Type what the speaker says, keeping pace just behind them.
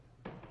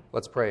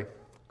Let's pray.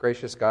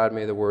 Gracious God,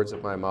 may the words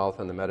of my mouth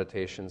and the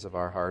meditations of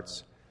our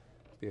hearts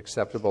be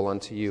acceptable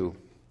unto you,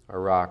 our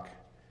rock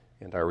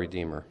and our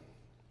Redeemer.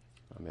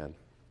 Amen.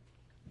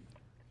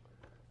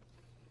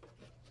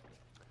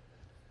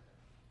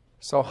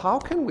 So how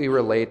can we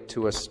relate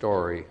to a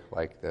story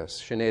like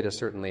this? Sinead has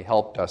certainly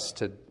helped us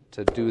to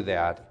do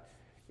that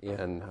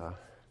in a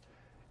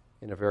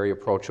very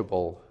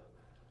approachable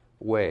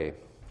way.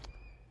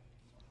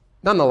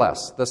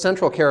 Nonetheless, the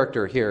central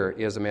character here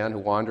is a man who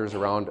wanders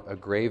around a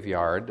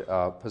graveyard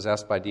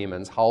possessed by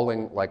demons,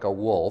 howling like a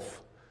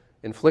wolf,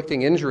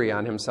 inflicting injury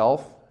on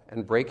himself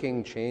and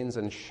breaking chains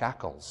and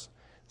shackles.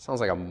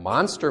 Sounds like a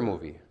monster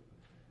movie,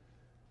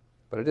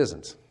 but it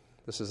isn't.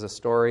 This is a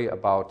story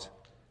about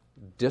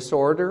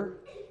disorder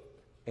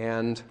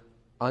and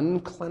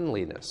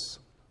uncleanliness.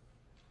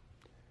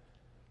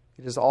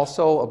 It's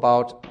also a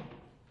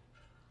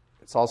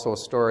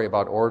story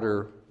about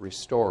order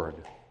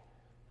restored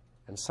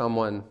and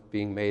someone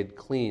being made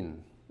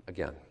clean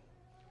again.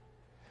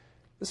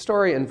 This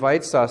story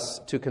invites us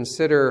to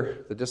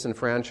consider the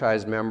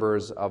disenfranchised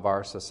members of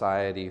our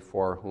society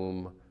for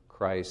whom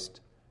Christ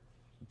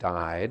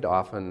died,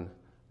 often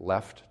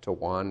left to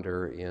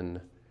wander in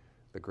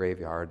the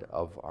graveyard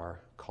of our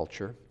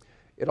culture.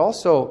 It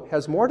also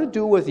has more to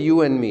do with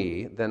you and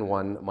me than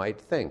one might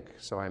think.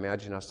 So I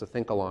imagine us to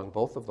think along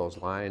both of those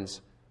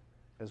lines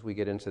as we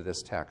get into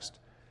this text.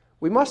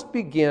 We must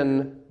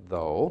begin,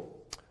 though,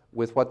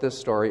 with what this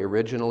story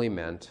originally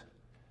meant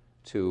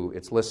to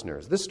its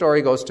listeners. This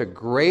story goes to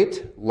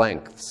great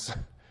lengths,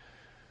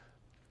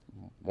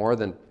 more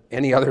than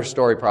any other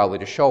story probably,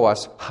 to show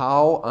us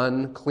how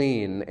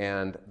unclean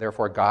and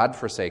therefore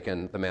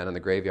God-forsaken the man in the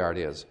graveyard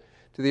is.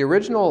 To the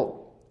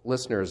original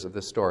listeners of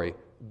this story,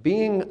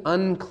 being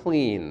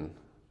unclean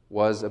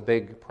was a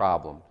big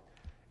problem,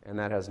 and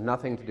that has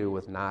nothing to do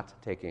with not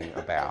taking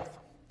a bath.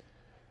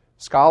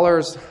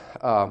 Scholars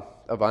of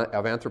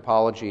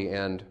anthropology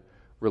and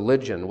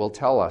religion will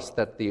tell us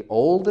that the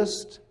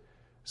oldest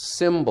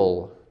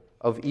symbol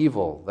of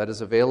evil that is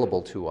available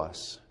to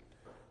us,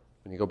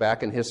 when you go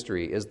back in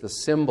history, is the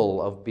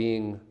symbol of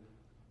being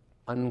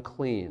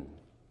unclean.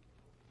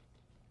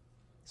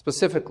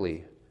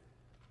 Specifically,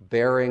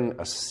 bearing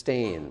a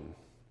stain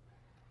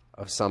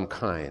of some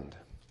kind.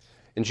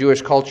 In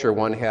Jewish culture,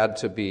 one had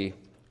to be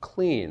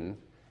clean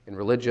in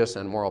religious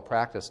and moral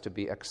practice to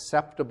be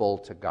acceptable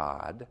to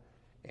God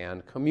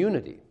and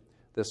community.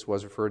 This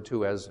was referred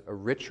to as a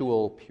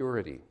ritual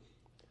purity.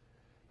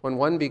 When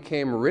one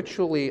became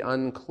ritually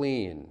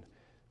unclean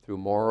through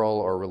moral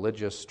or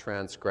religious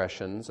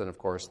transgressions, and of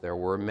course there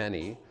were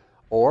many,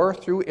 or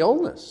through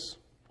illness,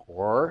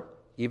 or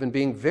even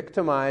being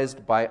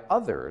victimized by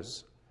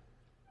others,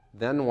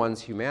 then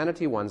one's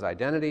humanity, one's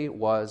identity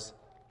was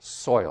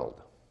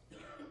soiled.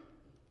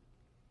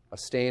 A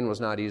stain was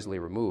not easily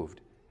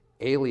removed,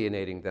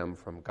 alienating them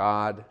from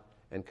God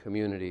and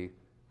community,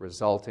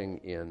 resulting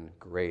in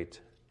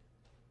great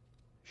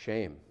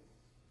shame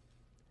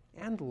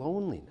and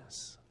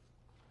loneliness.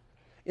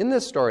 In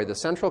this story, the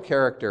central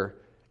character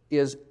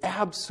is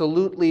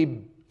absolutely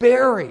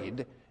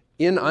buried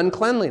in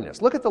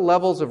uncleanliness. Look at the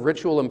levels of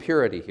ritual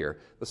impurity here.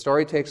 The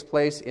story takes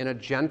place in a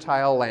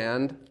Gentile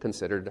land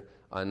considered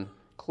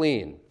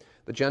unclean.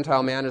 The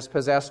Gentile man is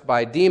possessed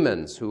by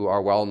demons who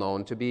are well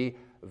known to be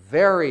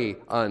very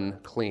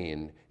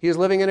unclean. He is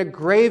living in a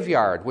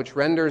graveyard, which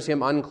renders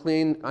him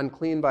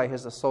unclean by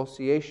his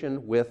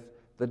association with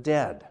the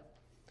dead.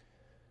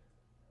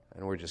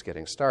 And we're just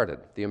getting started.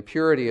 The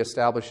impurity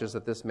establishes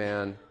that this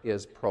man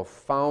is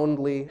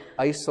profoundly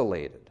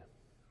isolated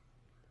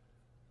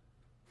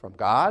from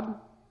God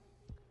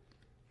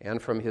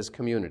and from his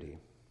community.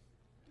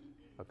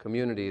 A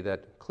community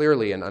that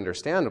clearly and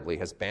understandably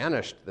has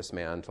banished this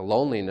man to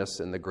loneliness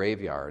in the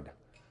graveyard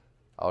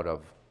out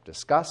of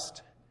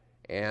disgust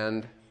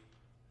and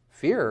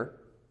fear.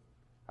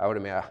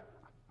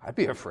 I'd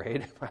be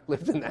afraid if I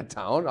lived in that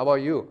town. How about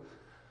you?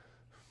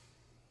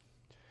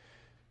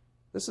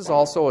 This is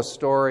also a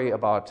story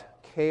about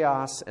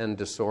chaos and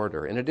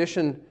disorder. In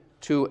addition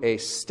to a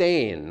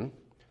stain,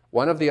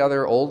 one of the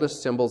other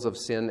oldest symbols of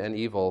sin and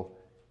evil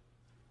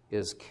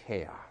is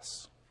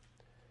chaos.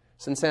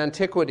 Since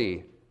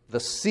antiquity, the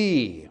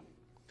sea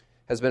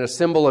has been a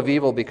symbol of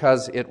evil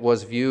because it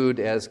was viewed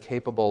as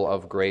capable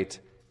of great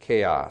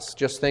chaos.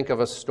 Just think of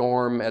a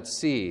storm at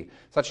sea.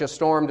 Such a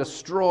storm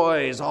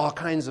destroys all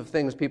kinds of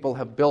things people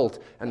have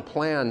built and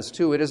plans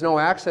too. It is no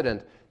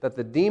accident that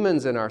the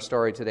demons in our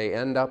story today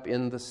end up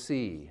in the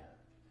sea,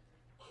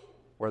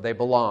 where they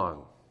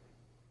belong.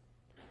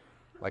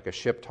 Like a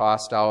ship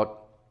tossed about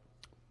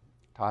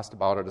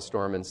at a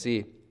storm and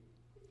sea.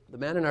 The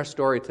man in our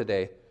story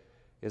today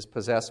is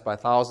possessed by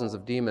thousands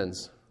of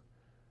demons,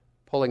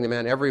 pulling the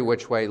man every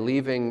which way,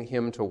 leaving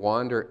him to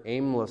wander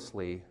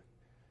aimlessly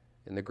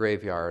in the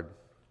graveyard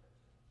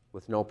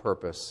with no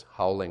purpose,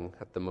 howling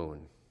at the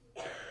moon.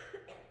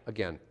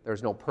 Again,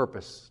 there's no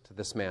purpose to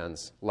this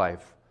man's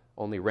life.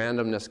 Only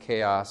randomness,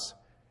 chaos,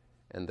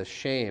 and the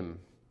shame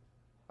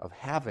of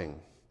having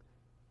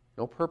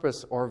no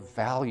purpose or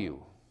value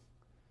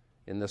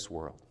in this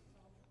world.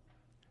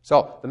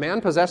 So the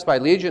man possessed by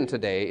Legion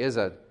today is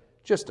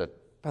just a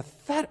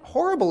pathetic,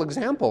 horrible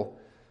example,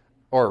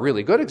 or a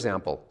really good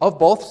example, of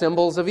both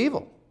symbols of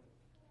evil,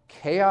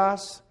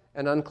 chaos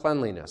and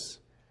uncleanliness.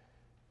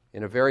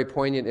 In a very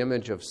poignant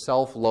image of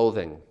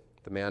self-loathing,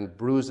 the man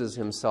bruises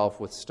himself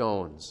with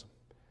stones.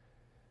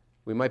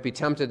 We might be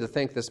tempted to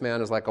think this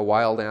man is like a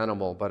wild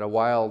animal, but a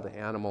wild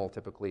animal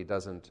typically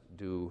doesn't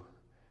do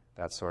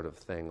that sort of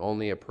thing.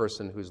 Only a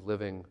person who's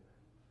living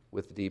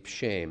with deep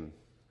shame,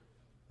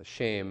 the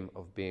shame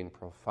of being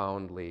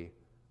profoundly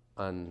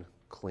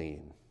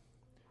unclean.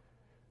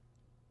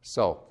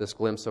 So, this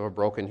glimpse of a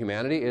broken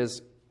humanity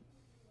is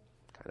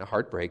kind of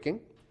heartbreaking,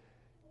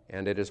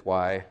 and it is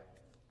why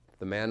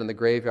the man in the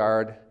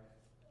graveyard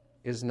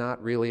is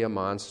not really a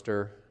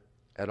monster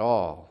at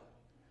all,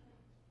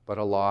 but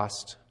a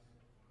lost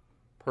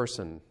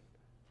person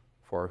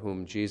for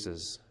whom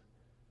Jesus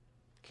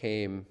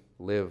came,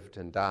 lived,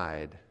 and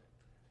died,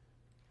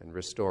 and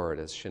restored,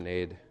 as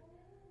Sinead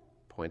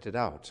pointed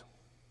out.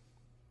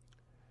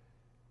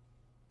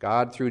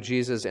 God, through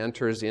Jesus,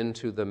 enters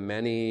into the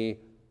many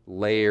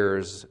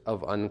layers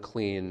of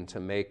unclean to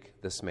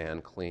make this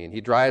man clean.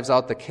 He drives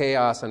out the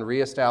chaos and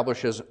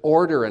reestablishes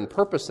order and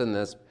purpose in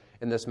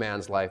this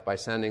man's life by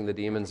sending the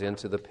demons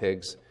into the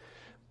pigs.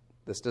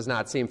 This does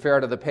not seem fair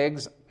to the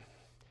pigs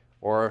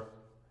or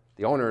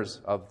the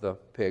owners of the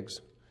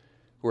pigs,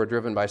 who are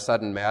driven by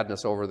sudden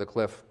madness over the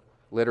cliff,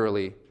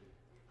 literally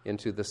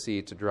into the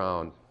sea to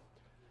drown.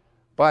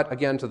 But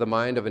again, to the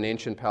mind of an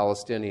ancient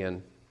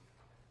Palestinian,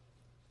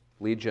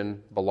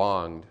 Legion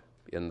belonged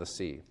in the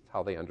sea,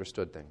 how they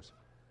understood things.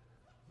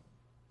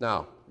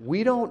 Now,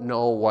 we don't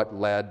know what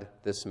led to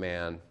this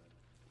man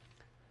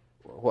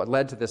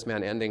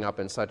ending up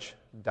in such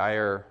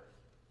dire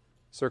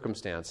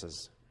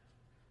circumstances.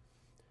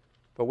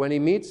 But when he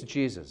meets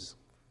Jesus,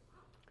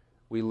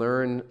 we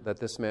learn that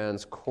this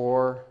man's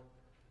core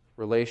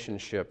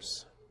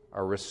relationships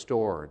are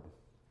restored,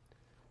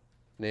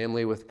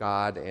 namely with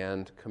God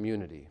and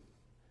community.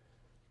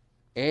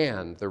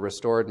 And the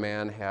restored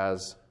man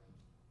has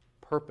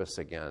purpose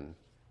again,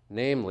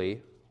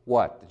 namely,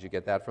 what? Did you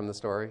get that from the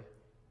story?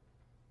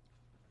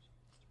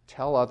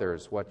 Tell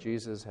others what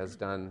Jesus has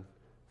done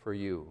for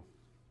you.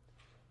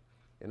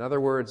 In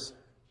other words,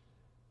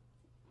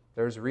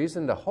 there's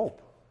reason to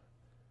hope.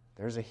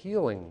 There's a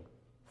healing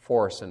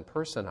force and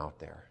person out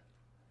there.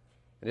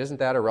 And isn't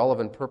that a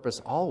relevant purpose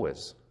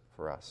always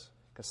for us?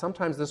 Because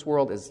sometimes this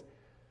world is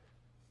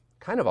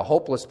kind of a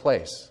hopeless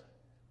place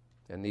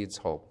and needs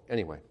hope.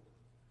 Anyway,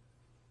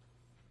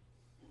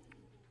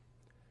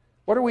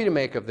 what are we to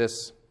make of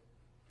this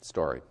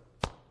story?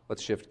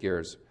 Let's shift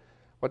gears.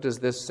 What does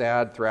this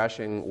sad,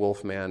 thrashing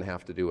wolf man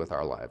have to do with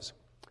our lives?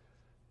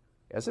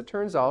 As it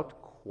turns out,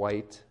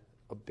 quite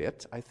a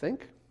bit, I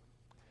think.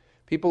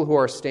 People who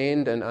are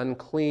stained and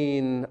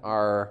unclean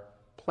are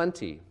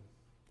plenty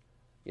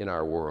in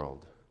our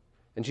world.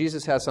 And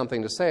Jesus has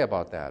something to say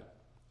about that.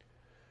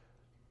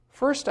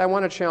 First, I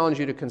want to challenge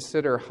you to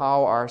consider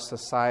how our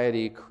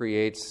society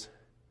creates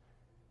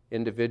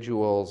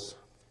individuals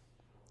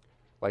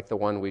like the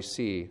one we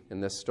see in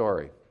this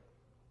story.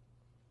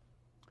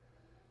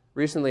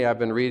 Recently, I've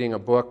been reading a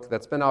book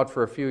that's been out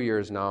for a few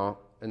years now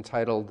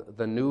entitled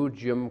The New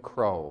Jim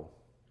Crow.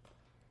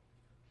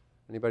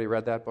 Anybody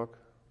read that book?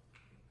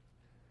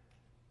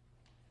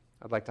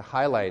 I'd like to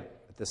highlight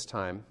at this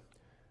time,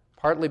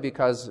 partly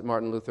because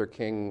Martin Luther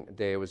King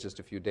Day was just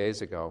a few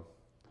days ago,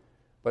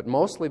 but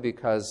mostly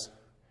because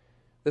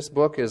this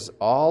book is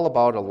all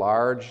about a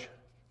large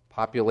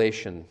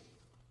population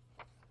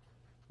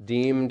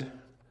deemed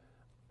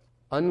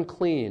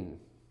unclean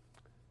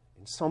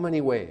in so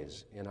many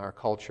ways in our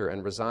culture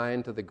and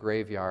resigned to the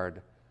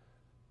graveyard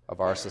of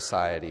our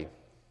society.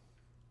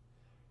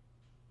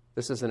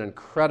 This is an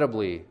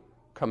incredibly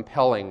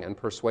compelling and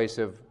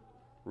persuasive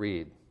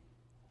read.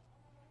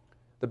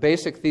 The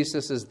basic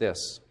thesis is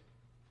this: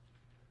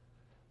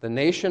 the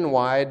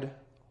nationwide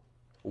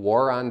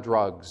war on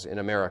drugs in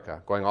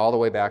America, going all the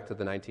way back to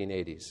the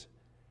 1980s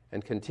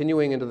and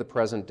continuing into the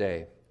present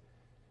day,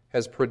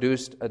 has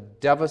produced a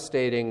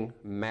devastating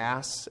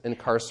mass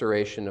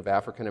incarceration of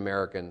African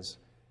Americans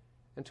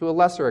and, to a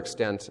lesser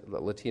extent, the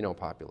Latino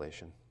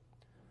population.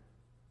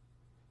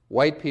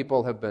 White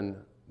people have been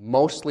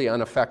mostly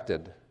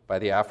unaffected by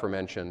the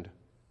aforementioned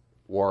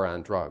war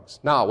on drugs.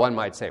 Now, one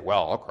might say,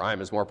 well,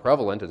 crime is more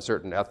prevalent in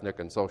certain ethnic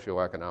and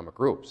socioeconomic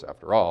groups,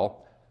 after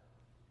all.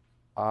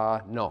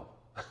 No.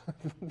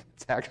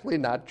 It's actually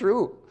not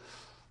true.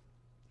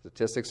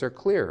 Statistics are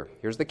clear.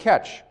 Here's the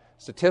catch.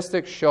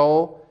 Statistics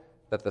show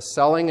that the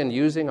selling and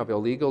using of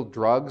illegal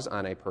drugs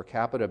on a per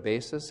capita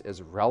basis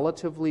is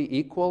relatively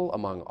equal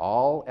among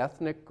all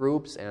ethnic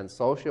groups and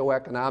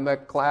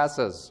socioeconomic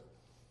classes.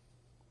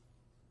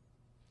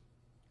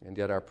 And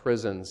yet our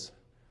prisons,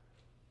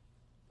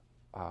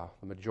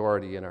 the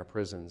majority in our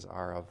prisons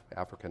are of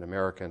African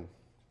American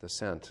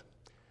descent.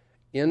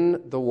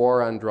 In the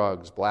war on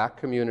drugs, black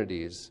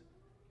communities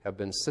have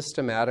been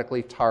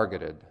systematically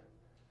targeted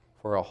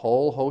for a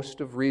whole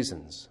host of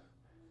reasons.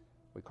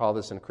 We call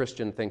this in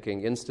Christian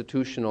thinking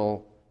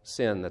institutional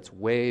sin that's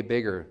way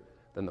bigger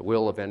than the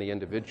will of any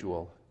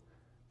individual,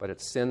 but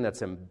it's sin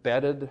that's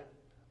embedded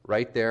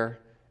right there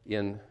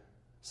in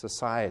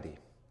society.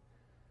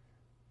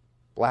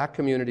 Black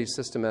communities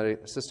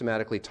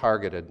systematically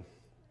targeted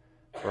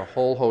for a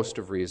whole host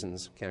of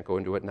reasons, can't go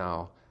into it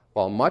now,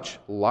 while much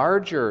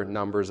larger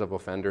numbers of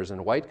offenders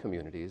in white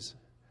communities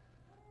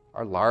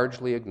are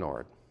largely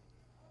ignored.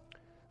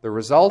 The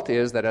result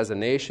is that as a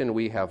nation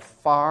we have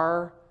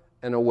far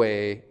and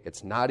away,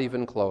 it's not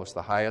even close,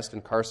 the highest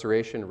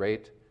incarceration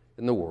rate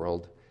in the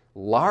world,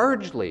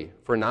 largely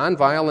for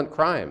nonviolent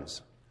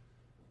crimes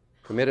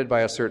committed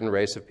by a certain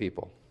race of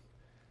people.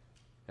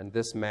 And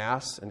this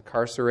mass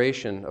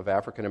incarceration of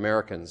African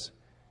Americans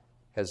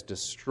has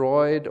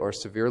destroyed or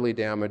severely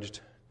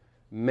damaged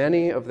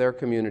many of their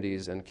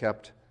communities and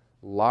kept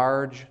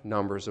large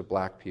numbers of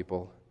black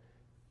people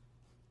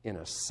in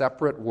a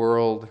separate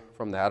world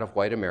from that of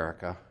white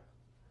America,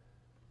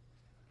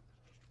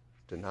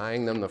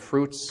 denying them the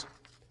fruits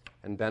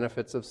and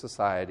benefits of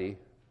society,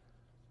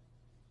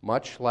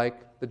 much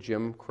like the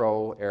Jim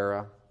Crow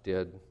era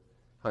did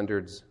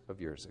hundreds of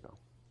years ago.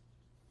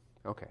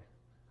 Okay,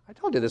 I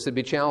told you this would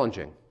be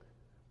challenging,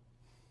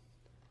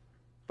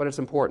 but it's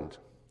important.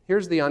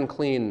 Here's the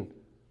unclean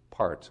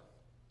part.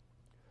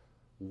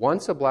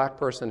 Once a black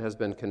person has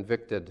been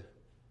convicted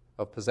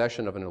of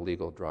possession of an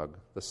illegal drug,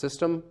 the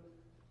system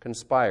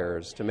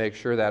conspires to make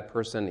sure that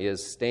person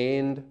is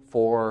stained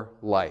for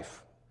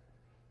life.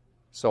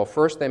 So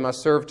first they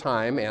must serve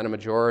time, and in a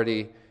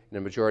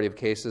majority of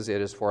cases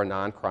it is for a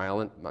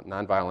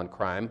nonviolent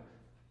crime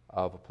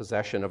of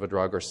possession of a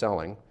drug or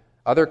selling.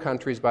 Other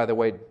countries, by the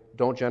way,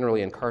 don't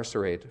generally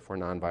incarcerate for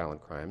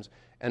nonviolent crimes.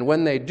 And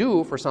when they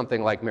do for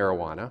something like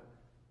marijuana,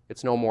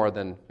 it's no more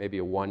than maybe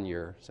a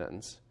 1-year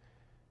sentence.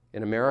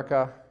 In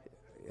America,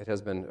 it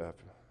has been,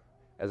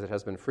 as it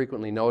has been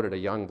frequently noted, a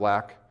young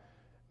black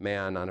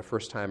man on a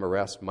first-time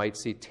arrest might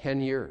see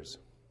 10 years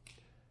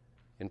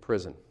in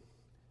prison.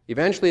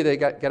 Eventually, they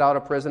get out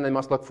of prison, they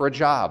must look for a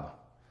job,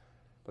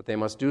 but they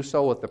must do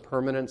so with the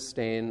permanent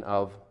stain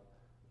of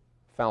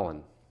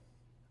felon.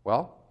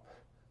 Well,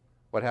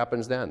 what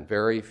happens then?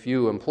 Very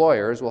few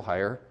employers will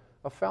hire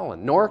a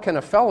felon, nor can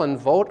a felon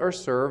vote or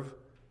serve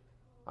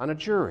on a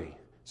jury.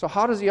 So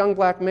how does a young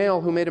black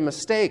male who made a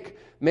mistake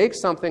make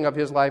something of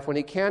his life when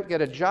he can't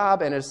get a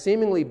job and is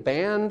seemingly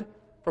banned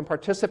from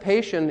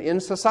participation in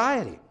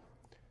society?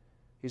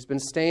 He's been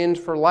stained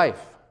for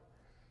life,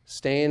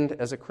 stained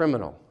as a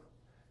criminal.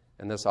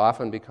 And this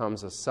often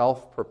becomes a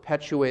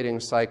self-perpetuating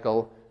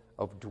cycle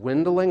of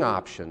dwindling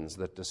options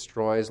that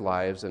destroys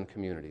lives and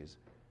communities.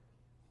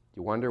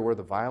 You wonder where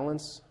the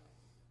violence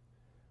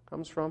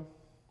comes from?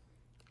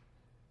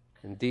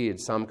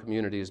 Indeed, some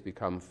communities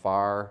become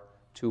far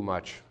too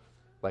much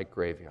like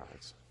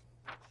graveyards.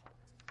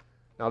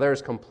 Now,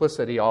 there's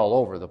complicity all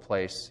over the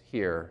place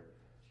here,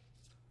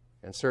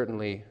 and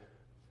certainly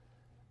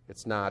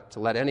it's not to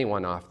let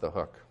anyone off the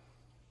hook,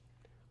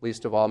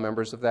 least of all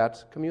members of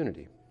that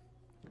community.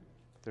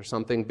 There's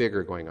something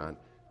bigger going on.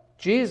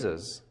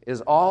 Jesus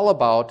is all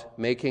about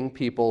making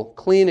people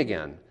clean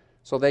again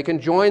so they can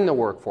join the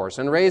workforce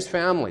and raise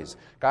families.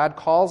 God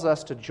calls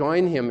us to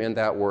join him in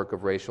that work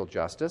of racial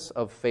justice,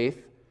 of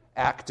faith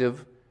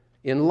active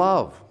in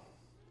love.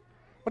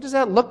 What does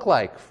that look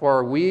like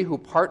for we who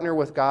partner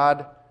with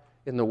God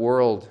in the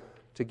world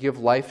to give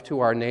life to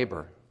our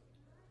neighbor?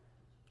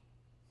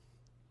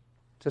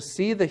 To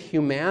see the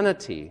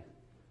humanity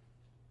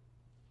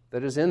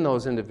that is in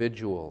those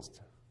individuals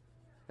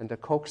and to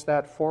coax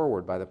that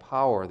forward by the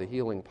power, the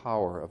healing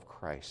power of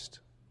Christ.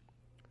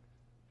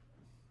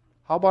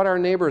 How about our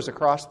neighbors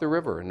across the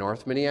river in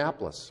North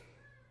Minneapolis?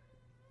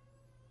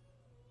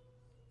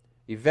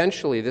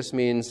 Eventually, this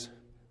means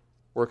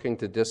working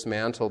to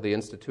dismantle the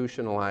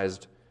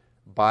institutionalized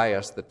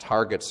bias that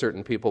targets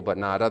certain people but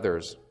not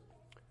others.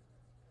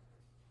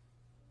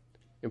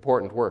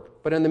 Important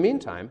work. But in the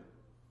meantime,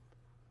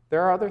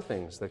 there are other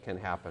things that can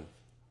happen.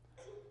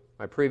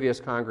 My previous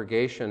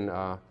congregation,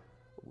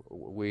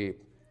 we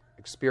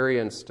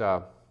experienced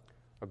a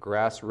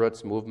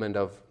grassroots movement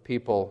of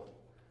people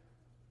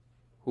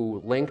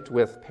who linked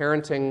with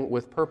Parenting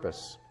with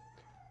Purpose,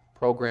 a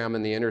program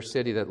in the inner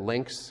city that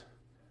links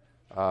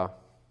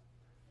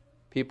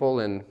people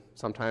in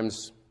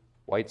sometimes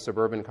white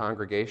suburban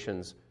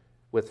congregations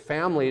with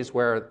families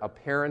where a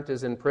parent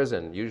is in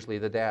prison, usually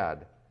the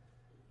dad.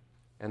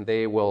 And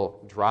they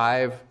will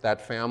drive that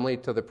family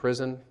to the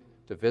prison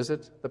to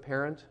visit the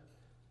parent,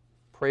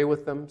 pray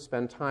with them,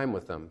 spend time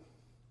with them.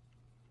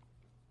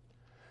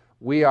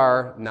 We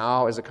are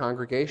now, as a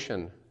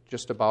congregation,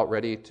 just about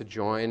ready to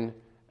join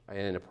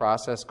in a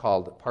process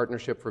called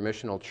Partnership for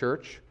Missional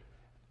Church.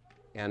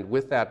 And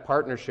with that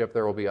partnership,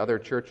 there will be other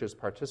churches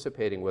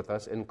participating with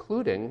us,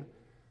 including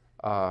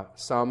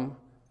some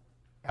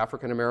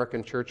African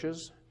American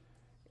churches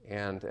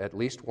and at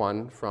least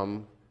one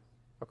from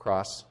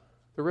across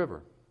the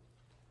river.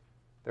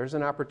 There's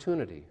an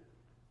opportunity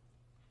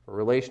for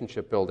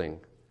relationship building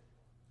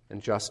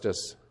and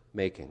justice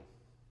making.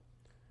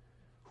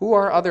 Who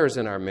are others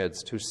in our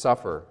midst who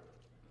suffer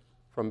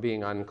from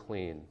being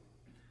unclean?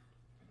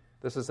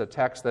 This is a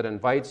text that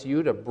invites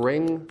you to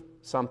bring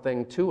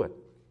something to it.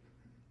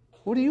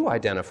 Who do you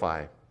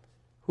identify?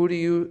 Who do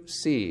you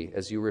see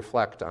as you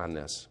reflect on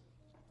this?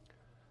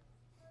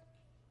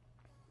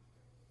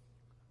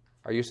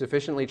 Are you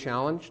sufficiently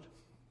challenged?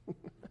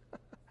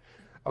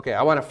 Okay,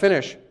 I want to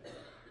finish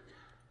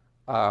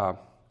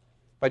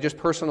by just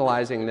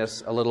personalizing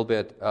this a little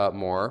bit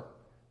more,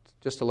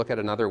 just to look at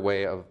another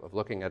way of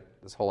looking at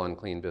this whole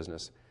unclean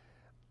business,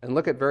 and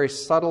look at very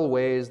subtle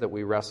ways that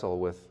we wrestle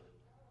with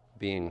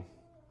being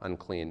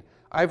unclean.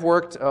 I've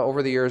worked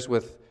over the years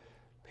with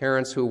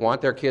parents who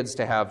want their kids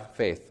to have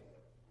faith.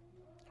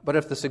 But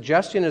if the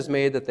suggestion is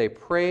made that they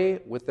pray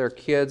with their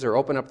kids or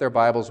open up their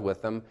Bibles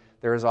with them,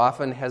 there is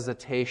often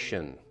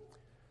hesitation.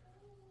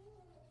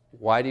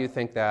 Why do you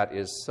think that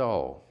is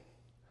so?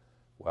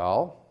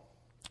 Well,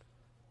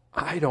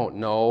 I don't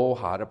know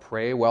how to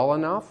pray well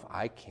enough.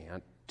 I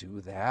can't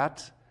do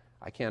that.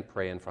 I can't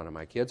pray in front of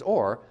my kids.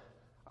 Or,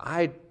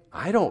 I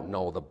don't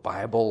know the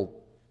Bible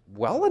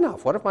well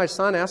enough. What if my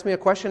son asks me a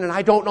question and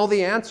I don't know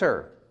the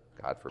answer?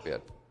 God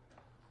forbid.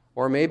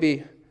 Or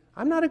maybe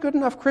I'm not a good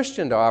enough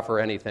Christian to offer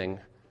anything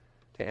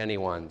to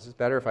anyone. It's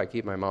better if I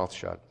keep my mouth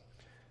shut.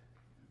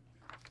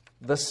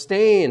 The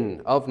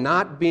stain of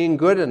not being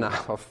good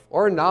enough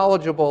or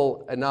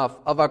knowledgeable enough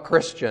of a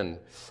Christian.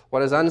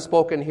 What is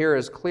unspoken here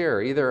is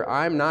clear. Either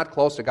I'm not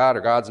close to God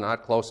or God's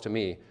not close to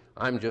me.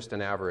 I'm just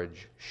an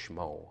average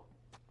schmo.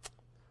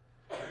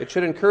 It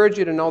should encourage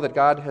you to know that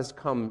God has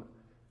come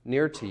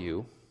near to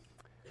you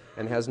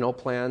and has no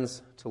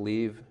plans to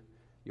leave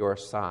your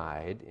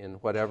side in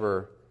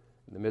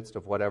the midst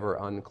of whatever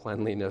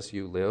uncleanliness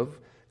you live.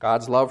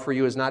 God's love for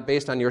you is not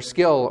based on your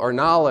skill or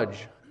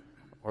knowledge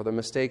or the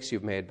mistakes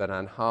you've made, but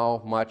on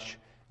how much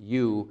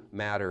you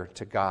matter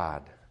to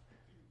God.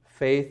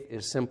 Faith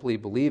is simply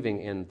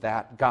believing in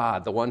that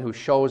God, the one who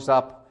shows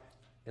up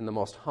in the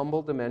most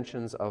humble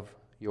dimensions of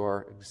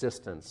your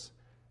existence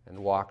and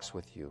walks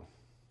with you.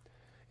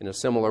 In a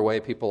similar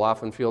way, people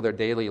often feel their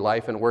daily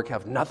life and work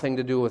have nothing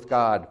to do with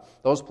God.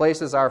 Those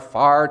places are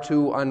far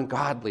too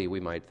ungodly,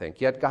 we might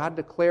think. Yet God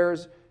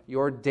declares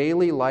your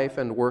daily life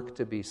and work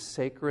to be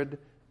sacred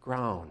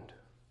ground.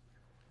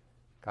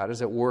 God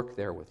is at work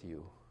there with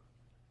you,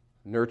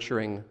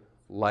 nurturing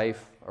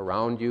life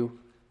around you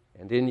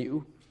and in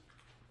you,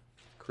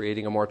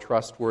 creating a more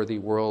trustworthy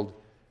world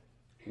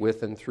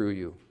with and through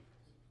you.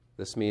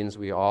 This means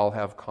we all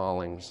have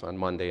callings on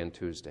Monday and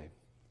Tuesday.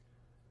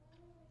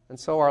 And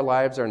so our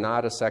lives are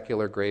not a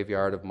secular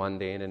graveyard of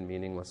mundane and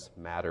meaningless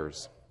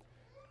matters.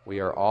 We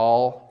are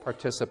all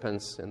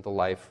participants in the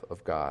life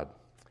of God.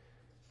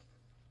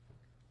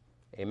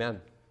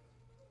 Amen.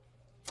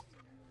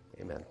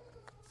 Amen.